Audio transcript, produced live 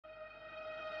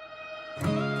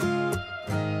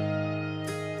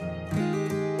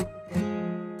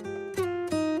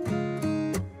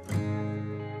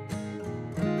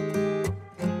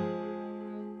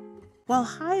Well,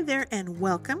 hi there and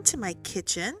welcome to my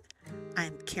kitchen.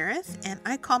 I'm Kareth and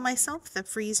I call myself the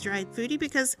freeze-dried foodie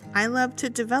because I love to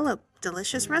develop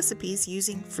delicious recipes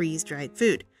using freeze-dried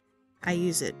food. I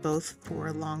use it both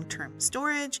for long-term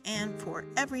storage and for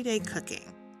everyday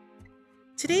cooking.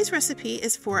 Today's recipe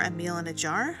is for a meal in a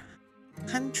jar,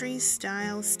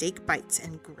 country-style steak bites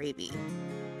and gravy.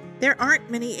 There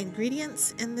aren't many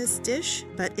ingredients in this dish,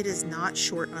 but it is not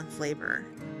short on flavor.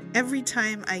 Every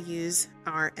time I use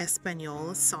our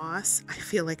Español sauce, I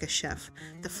feel like a chef.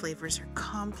 The flavors are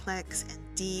complex and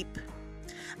deep.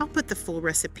 I'll put the full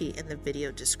recipe in the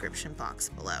video description box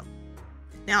below.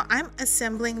 Now I'm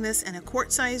assembling this in a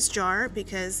quart-sized jar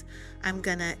because I'm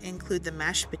gonna include the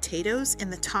mashed potatoes in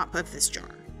the top of this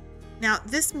jar. Now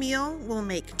this meal will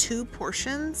make 2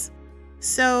 portions.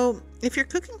 So if you're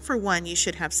cooking for one, you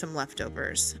should have some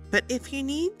leftovers. But if you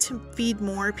need to feed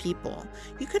more people,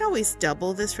 you could always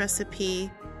double this recipe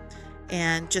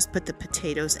and just put the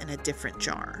potatoes in a different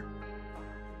jar.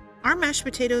 Our mashed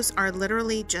potatoes are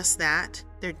literally just that.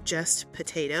 They're just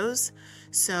potatoes.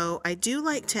 So I do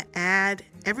like to add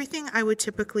everything I would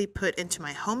typically put into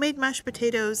my homemade mashed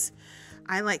potatoes.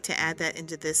 I like to add that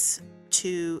into this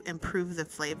to improve the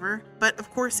flavor. But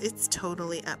of course, it's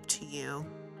totally up to you.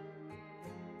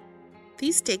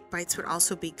 These steak bites would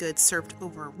also be good served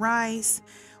over rice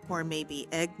or maybe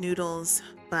egg noodles,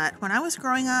 but when I was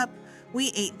growing up, we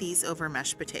ate these over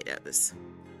mashed potatoes.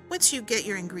 Once you get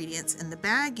your ingredients in the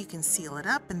bag, you can seal it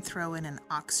up and throw in an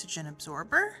oxygen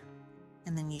absorber,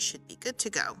 and then you should be good to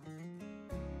go.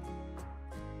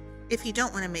 If you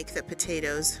don't want to make the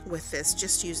potatoes with this,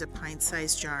 just use a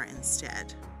pint-sized jar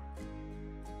instead.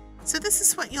 So this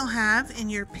is what you'll have in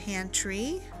your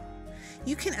pantry.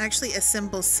 You can actually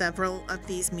assemble several of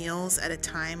these meals at a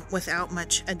time without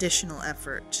much additional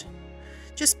effort.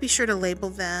 Just be sure to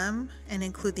label them and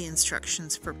include the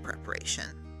instructions for preparation.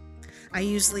 I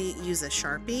usually use a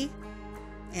Sharpie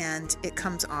and it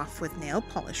comes off with nail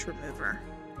polish remover.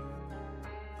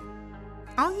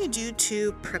 All you do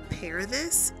to prepare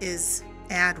this is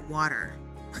add water.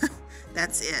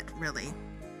 That's it, really.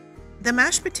 The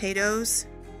mashed potatoes,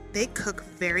 they cook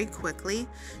very quickly,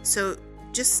 so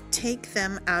just take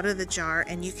them out of the jar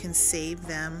and you can save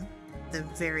them the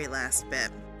very last bit.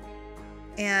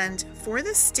 And for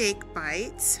the steak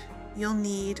bites, you'll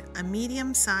need a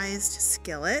medium-sized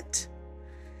skillet,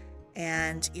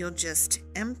 and you'll just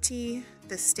empty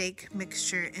the steak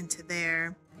mixture into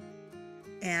there,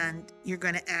 and you're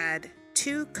going to add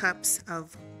 2 cups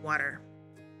of water.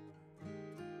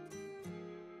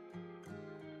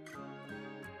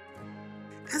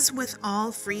 As with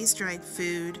all freeze-dried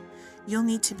food, you'll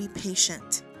need to be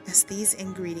patient as these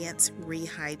ingredients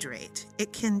rehydrate.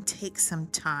 It can take some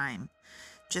time.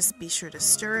 Just be sure to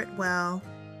stir it well.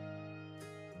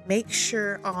 Make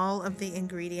sure all of the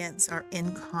ingredients are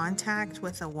in contact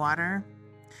with the water.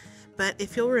 But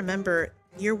if you'll remember,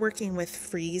 you're working with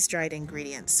freeze-dried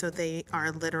ingredients, so they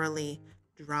are literally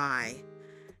dry.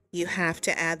 You have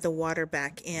to add the water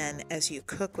back in as you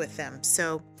cook with them.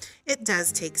 So it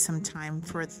does take some time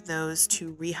for those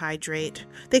to rehydrate.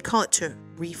 They call it to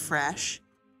refresh.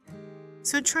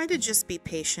 So try to just be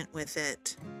patient with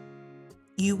it.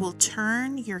 You will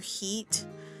turn your heat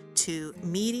to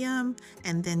medium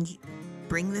and then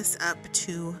bring this up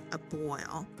to a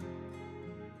boil.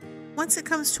 Once it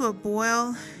comes to a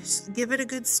boil, just give it a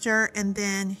good stir, and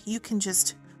then you can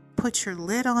just put your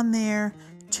lid on there,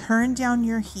 turn down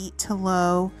your heat to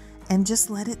low, and just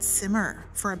let it simmer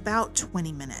for about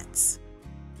 20 minutes.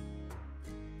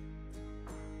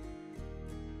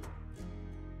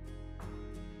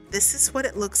 This is what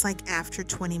it looks like after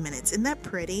 20 minutes. Isn't that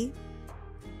pretty?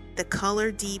 The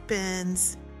color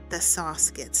deepens, the sauce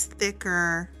gets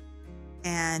thicker,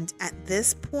 and at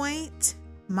this point,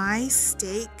 my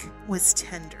steak was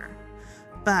tender.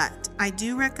 But I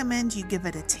do recommend you give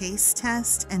it a taste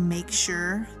test and make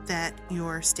sure that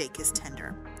your steak is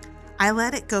tender. I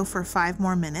let it go for 5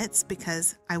 more minutes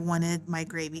because I wanted my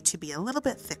gravy to be a little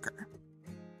bit thicker.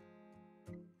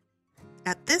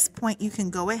 At this point, you can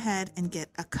go ahead and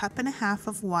get 1.5 cups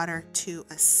of water to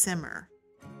a simmer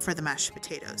for the mashed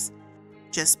potatoes.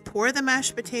 Just pour the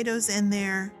mashed potatoes in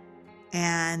there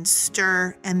and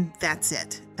stir, and that's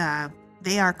it.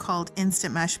 They are called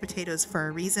instant mashed potatoes for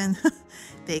a reason.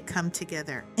 They come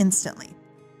together instantly.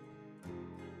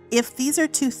 If these are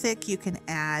too thick, you can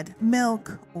add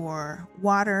milk or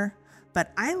water,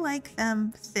 but I like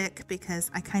them thick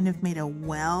because I kind of made a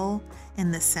well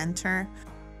in the center,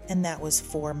 and that was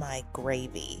for my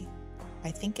gravy.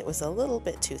 I think it was a little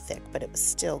bit too thick, but it was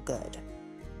still good.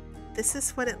 This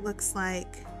is what it looks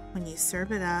like when you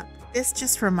serve it up. This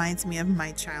just reminds me of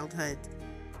my childhood.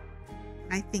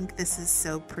 I think this is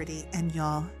so pretty, and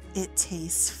y'all, it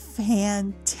tastes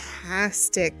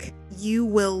fantastic. You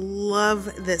will love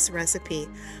this recipe.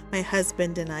 My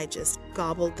husband and I just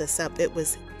gobbled this up. It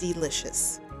was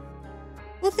delicious.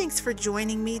 Well, thanks for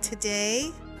joining me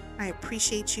today. I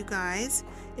appreciate you guys.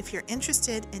 If you're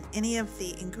interested in any of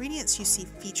the ingredients you see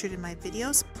featured in my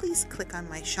videos, please click on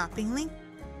my shopping link.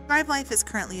 Thrive Life is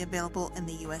currently available in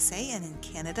the USA and in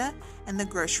Canada, and the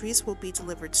groceries will be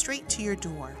delivered straight to your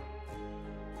door.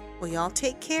 Well, y'all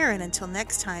take care, and until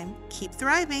next time, keep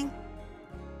thriving.